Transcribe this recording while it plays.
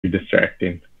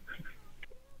distracting.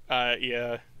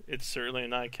 Yeah, it's certainly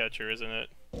an eye catcher, isn't it?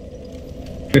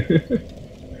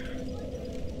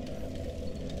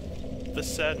 The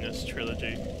Sadness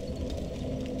Trilogy.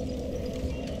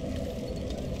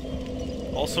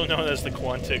 Also known as the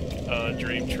Quantic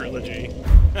Dream Trilogy.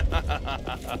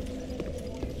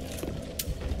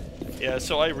 Yeah,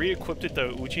 so I re-equipped it the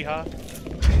Uchiha.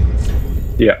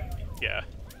 Yeah. Yeah.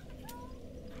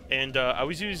 And I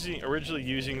was originally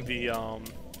using the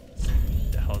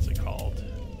the hell is it called?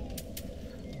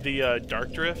 The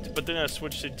Dark Drift, but then I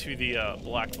switched it to the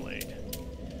Black Blade.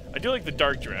 I do like the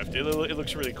Dark Drift. It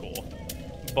looks really cool,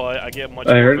 but I get much.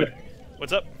 I heard it.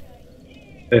 What's up?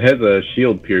 It has a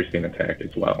shield piercing attack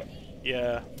as well.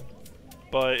 Yeah,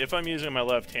 but if I'm using my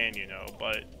left hand, you know,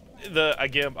 but I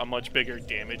get a much bigger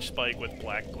damage spike with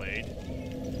Black Blade.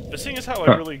 But seeing as how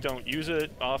I really don't use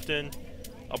it often,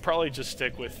 I'll probably just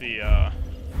stick with the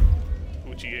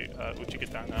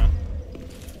Uchigatana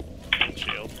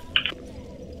shield.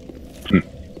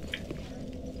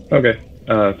 Okay.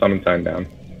 Summon sign down.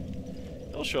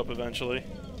 It'll show up eventually.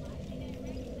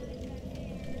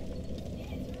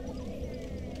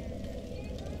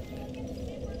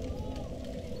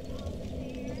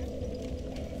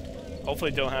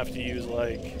 Hopefully don't have to use,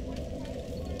 like,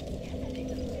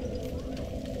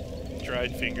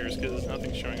 dried fingers, because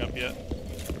nothing's showing up yet.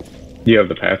 Do you have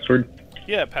the password?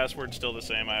 Yeah, password's still the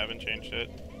same. I haven't changed it.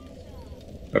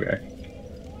 Okay.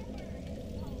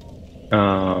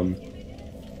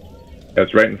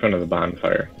 That's right in front of the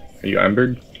bonfire. Are you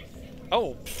embered?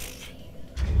 Oh, pfft.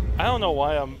 I don't know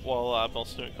why I'm... Well, I'm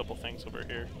also doing a couple things over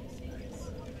here.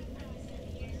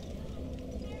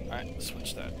 Alright,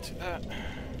 switch that to that.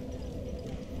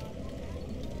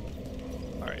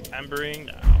 Alright, embering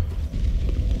now.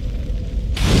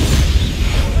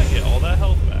 I get all that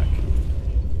health back.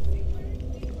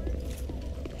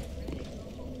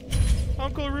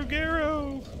 Uncle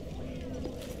Ruggiero!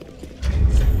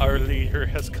 Our leader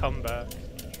has come back.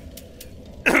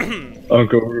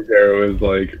 Uncle Ruggiero is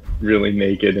like really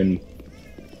naked and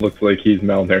looks like he's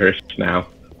malnourished now.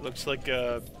 Looks like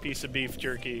a piece of beef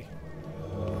jerky.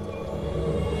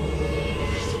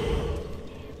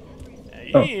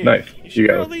 Oh, nice. You should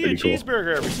got probably eat a cool.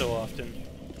 cheeseburger every so often.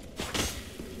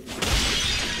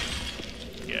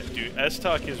 Yeah, dude,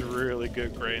 S-Talk is really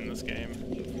good gray in this game.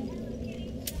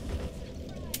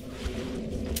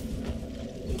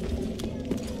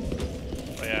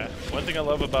 But yeah, one thing I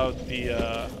love about the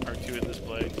R2 in this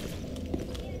blade.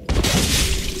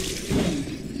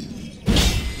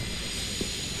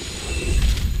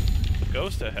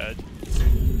 Ghost ahead.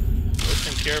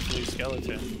 Listen carefully,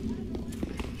 skeleton.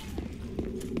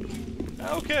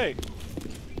 Okay.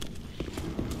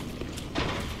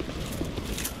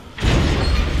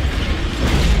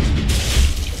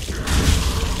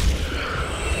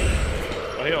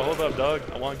 Oh yeah, hold up, dog.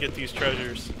 I want to get these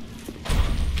treasures.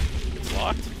 It's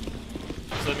locked?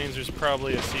 So that means there's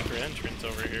probably a secret entrance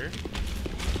over here.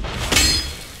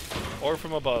 Or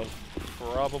from above.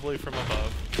 Probably from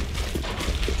above.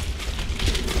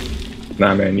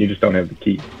 Nah, man, you just don't have the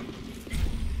key.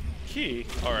 Key?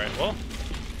 Alright, well.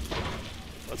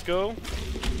 Let's go.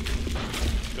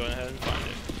 Go ahead and find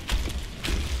it.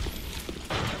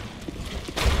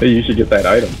 Hey, you should get that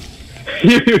item.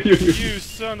 You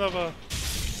son of a...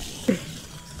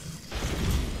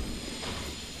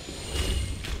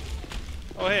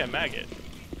 Oh hey, a maggot.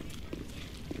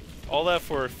 All that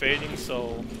for a fading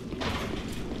soul.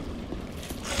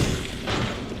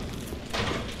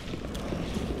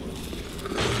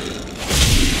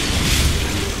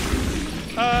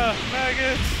 Ah,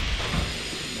 maggots!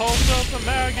 Pulse up the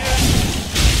maggot!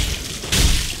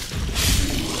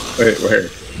 Wait, where?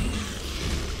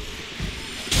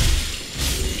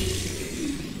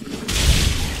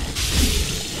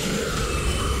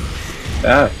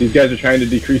 Ah, these guys are trying to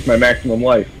decrease my maximum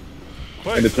life.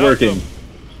 Quick, And it's stop working. them.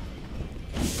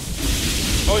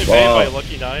 Oh, you Wow. made by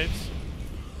Lucky Knives?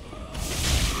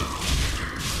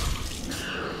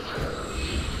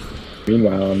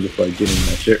 Meanwhile, I'm just like getting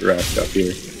my shit wrapped up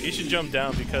here. You should jump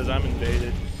down because I'm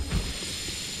invaded.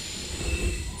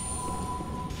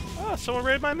 Ah, someone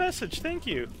read my message, thank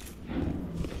you.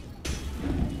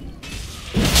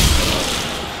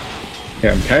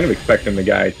 Yeah, I'm kind of expecting the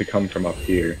guy to come from up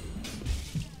here.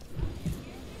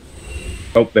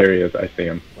 Oh, there he is. I see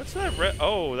him. What's that red?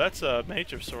 Oh, that's a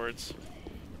Mage of Swords.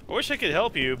 I wish I could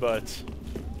help you, but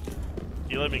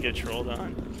you let me get trolled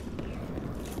on.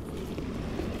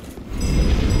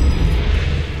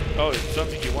 Oh, it's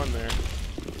something you won there.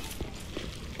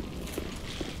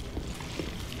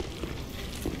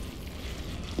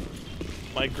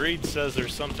 My greed says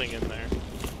there's something in there.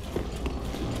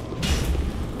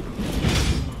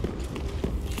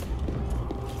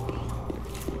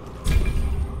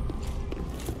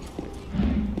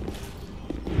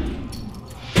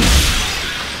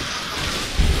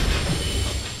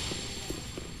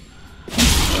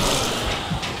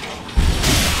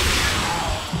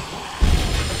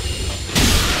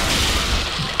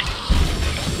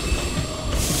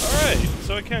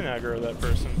 aggro that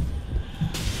person.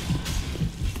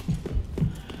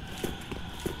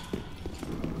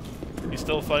 You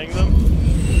still fighting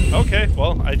them? Okay,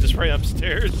 well, I just ran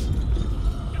upstairs.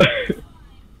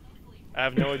 I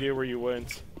have no idea where you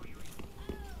went.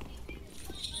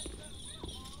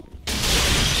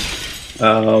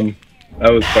 I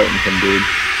was fighting some dude. What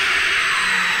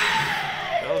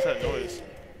the hell is that noise?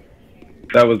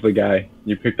 That was the guy.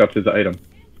 You picked up his item.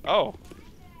 Oh.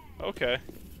 Okay.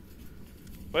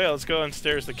 Well, yeah, let's go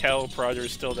downstairs. The cattle prodder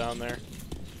is still down there.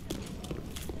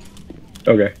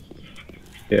 Okay.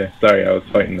 Yeah, sorry, I was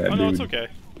fighting that Oh, dude. no, it's okay.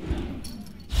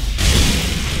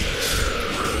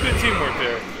 Good teamwork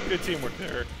there. Good teamwork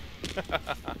there.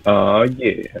 Aw,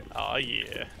 yeah. Aw,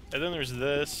 yeah. And then there's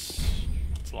this.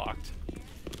 It's locked.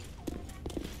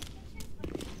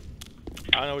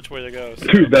 I don't know which way to go. So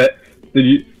Dude,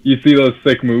 did you see those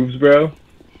sick moves, bro?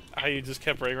 how you just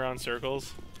kept running around in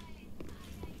circles?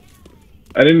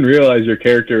 I didn't realize your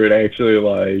character would actually,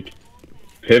 like,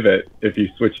 pivot if you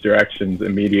switch directions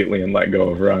immediately and let go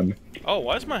of run. Oh,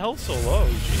 why is my health so low?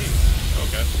 Jeez.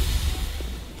 Okay.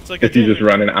 It's like If you just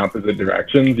run in opposite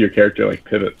directions, your character, like,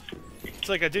 pivots. It's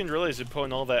like I didn't realize it put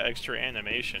in all that extra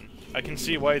animation. I can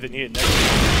see why they needed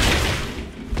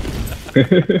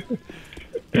next.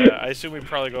 Yeah, I assume we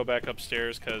probably go back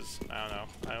upstairs because, I don't know,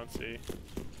 I don't see.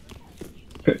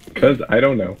 Because I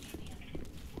don't know.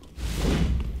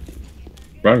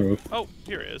 Wrong move. Oh,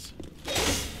 here it is.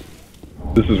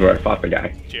 This is where I fought the guy.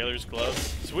 Jailer's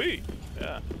gloves. Sweet.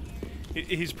 Yeah.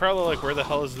 He's probably like, where the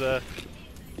hell is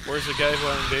where's the guy who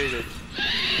I invaded?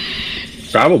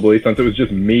 Probably, since it was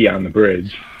just me on the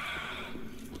bridge.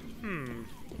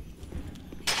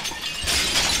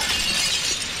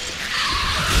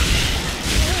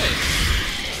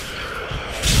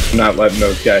 I'm not letting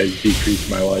those guys decrease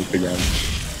my life again.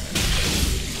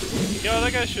 Yo,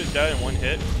 that guy should have died in one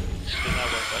hit. Did not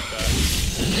work like that.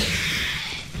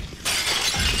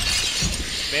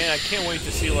 Man, I can't wait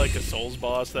to see like a Souls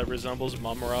boss that resembles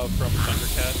Mumra from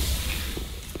Thundercats.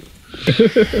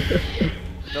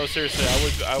 No, seriously,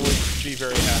 I would be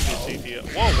very happy to see the.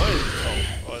 Whoa, what is?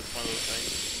 Oh, it's one of those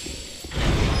things.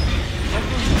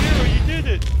 Uncle Zero, you did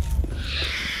it!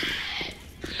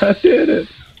 I did it!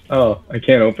 Oh, I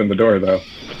can't open the door though.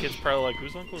 The kid's probably like,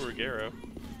 who's Uncle Ruggiero?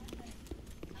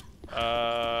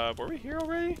 Were we here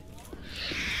already?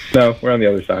 No, we're on the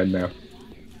other side now.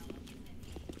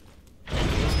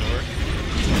 This door.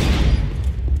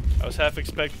 I was half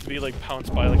expected to be like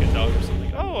pounced by like a dog or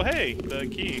something. Oh, hey, the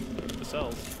key, the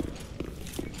cells.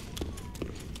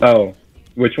 Oh,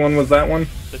 which one was that one?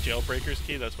 The jailbreaker's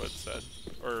key. That's what it said.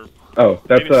 Or oh,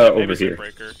 that's maybe over it's here.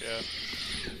 Breaker. Yeah.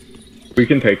 We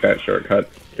can take that shortcut.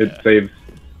 It Yeah. saves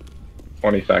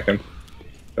 20 seconds.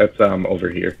 That's over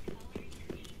here.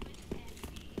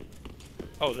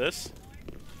 Oh, this?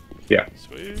 Yeah.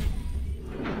 Sweet.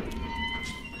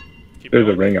 Keep There's a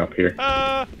going. ring up here.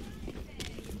 Ah!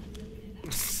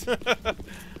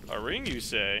 A ring, you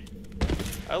say?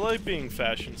 I like being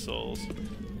Fashion Souls.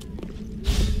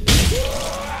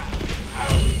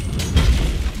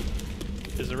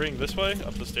 Is the ring this way?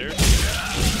 Up the stairs?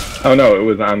 Oh no, it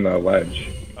was on the ledge.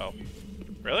 Oh.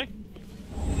 Really?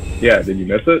 Yeah, did you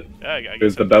miss it? Yeah, I guess It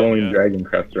was the I did, Bellowing yeah. Dragon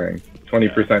Crest ring.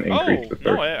 20% increase to Oh, search.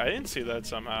 no, I didn't see that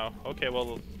somehow. Okay,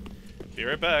 well, be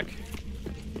right back.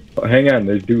 Oh, hang on,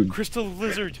 there's dudes. Crystal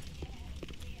Lizard!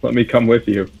 Let me come with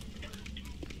you.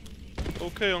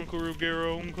 Okay, Uncle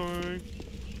Ruggiero, okay.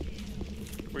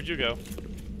 Where'd you go?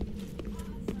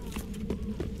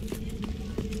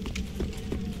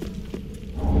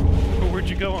 Where'd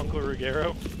you go, Uncle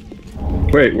Ruggiero?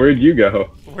 Wait, where'd you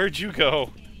go? Where'd you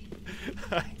go?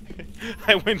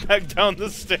 I went back down the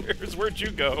stairs. Where'd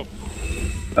you go?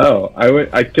 Oh,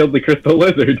 I killed the crystal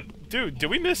lizard. Dude, did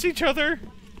we miss each other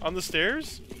on the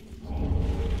stairs?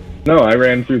 No, I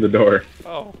ran through the door.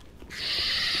 Oh.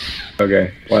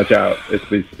 Okay, watch out. It's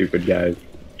these stupid guys.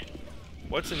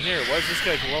 What's in here? Why is this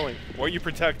guy glowing? What are you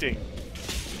protecting?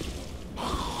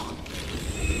 Oh,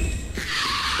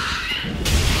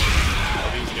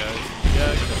 these guys.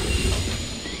 Yeah,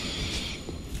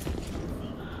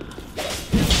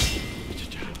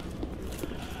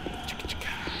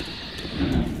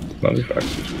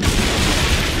 Motherfucker.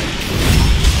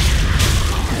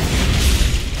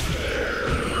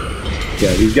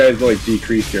 Yeah, these guys like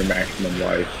decrease your maximum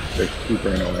life. They're super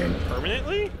annoying.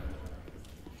 permanently?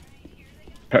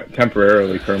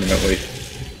 Temporarily, permanently.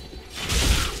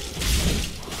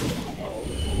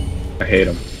 I hate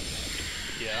them.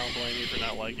 Yeah, I don't blame you for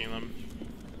not liking them.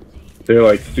 They're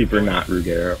like super not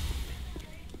Ruggiero.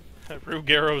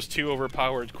 Ruggiero's too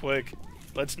overpowered. Quick.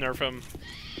 Let's nerf him.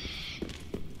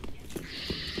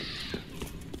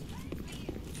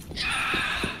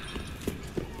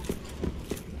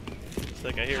 It's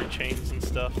like I hear chains and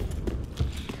stuff.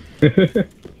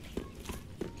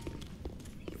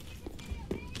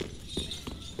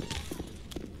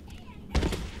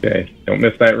 Okay, don't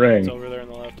miss that ring. It's over there on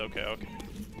the left. Okay, okay.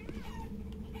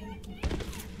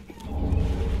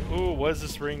 Ooh, what does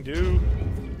this ring do?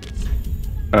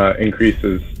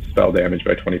 Increases spell damage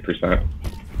by 20%.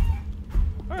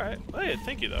 Alright. Hey,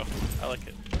 thank you, though. I like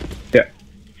it. Yeah,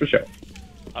 for sure.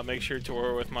 I'll make sure to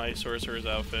wear with my sorcerer's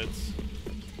outfits.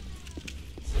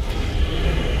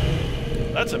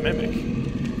 That's a mimic.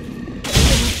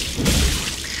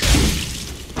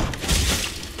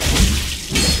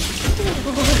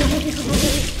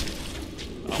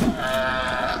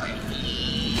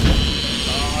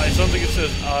 I don't think it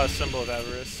says symbol of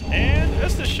avarice. And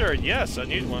rest assured, yes, I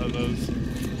need one of those.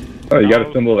 Oh, you got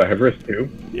a symbol of avarice too?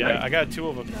 Yeah, Nice. I got 2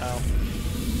 of them now.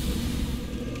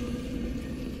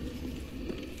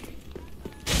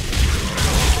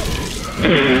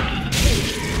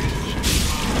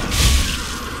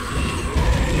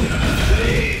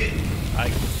 I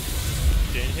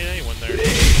didn't hit anyone there.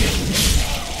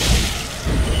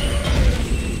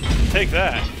 Take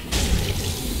that.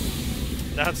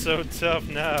 Not so tough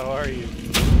now, are you?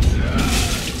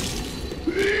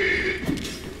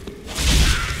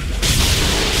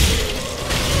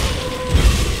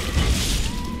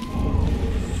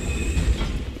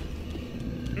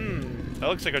 That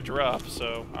looks like a drop,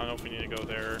 so I don't know if we need to go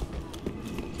there.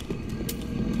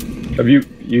 Have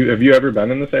you ever been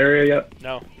in this area yet?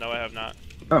 No, I have not.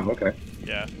 Oh, okay.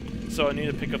 Yeah. So I need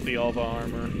to pick up the Alva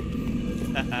armor.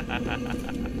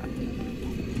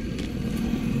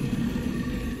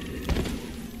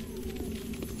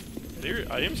 Are there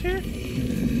items here?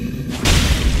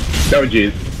 Oh,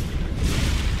 jeez.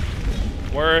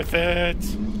 Worth it!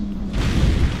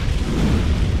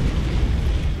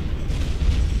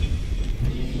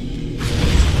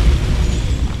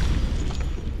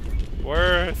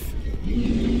 Worth.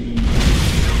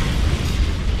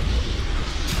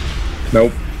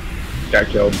 Nope. Got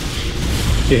killed.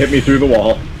 He hit me through the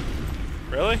wall.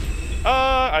 Really?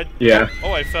 Yeah.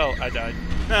 Oh, I fell. I died.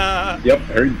 Yep,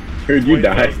 heard you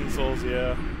die. 20,000 souls,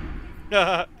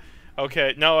 yeah.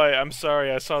 Okay, no, I'm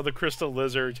sorry. I saw the crystal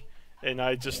lizard, and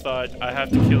I just thought, I have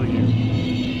to kill you.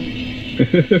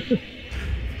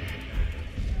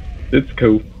 It's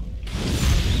cool.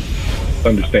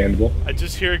 Understandable. I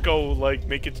just hear it go, like,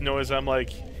 make its noise. I'm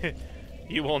like,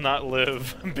 you will not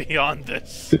live beyond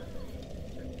this.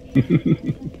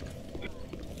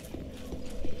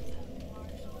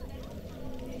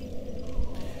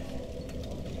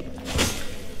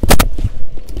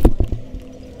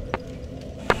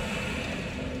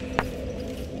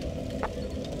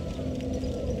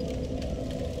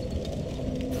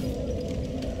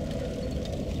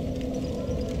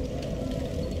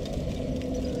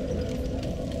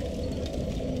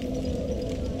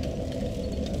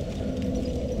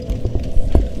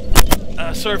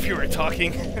 Sorry if you were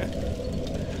talking.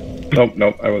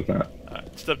 Nope, I was not.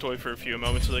 Stepped away for a few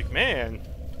moments. Like, man,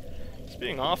 it's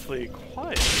being awfully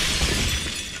quiet.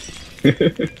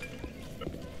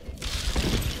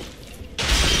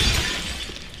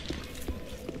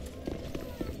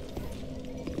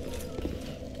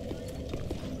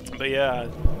 But yeah,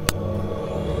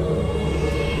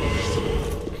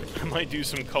 I might do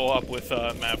some co-op with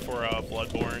Matt for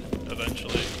Bloodborne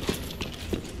eventually.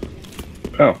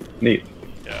 Oh, neat.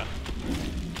 Yeah.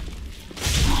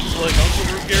 It's like Uncle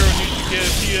Ruggiero needs to get a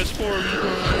PS4.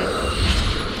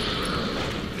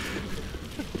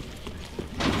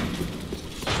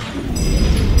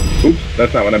 Oops,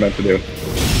 that's not what I meant to do.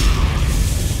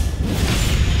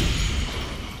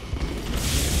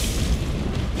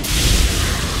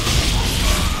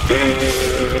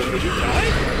 Did you die?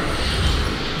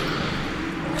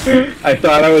 I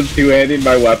thought I was two-handing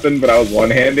my weapon, but I was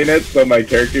one-handing it, so my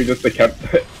character just kept,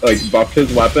 like, buffed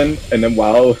his weapon, and then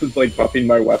while I was, like, buffing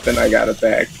my weapon, I got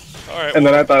attacked. Alright, And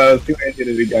then I thought I was two-handing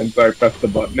it again, so I pressed the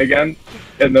button again,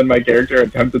 and then my character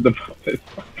attempted to buff his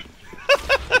weapon.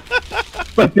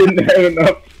 But didn't have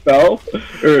enough spell,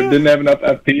 or didn't have enough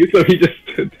FP, so he just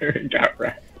stood there and got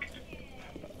wrecked.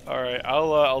 Alright,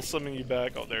 I'll summon you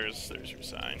back. Oh, there's your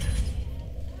sign.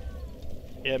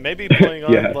 Yeah, maybe putting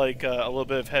on Yeah. like a little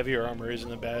bit of heavier armor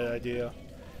isn't a bad idea.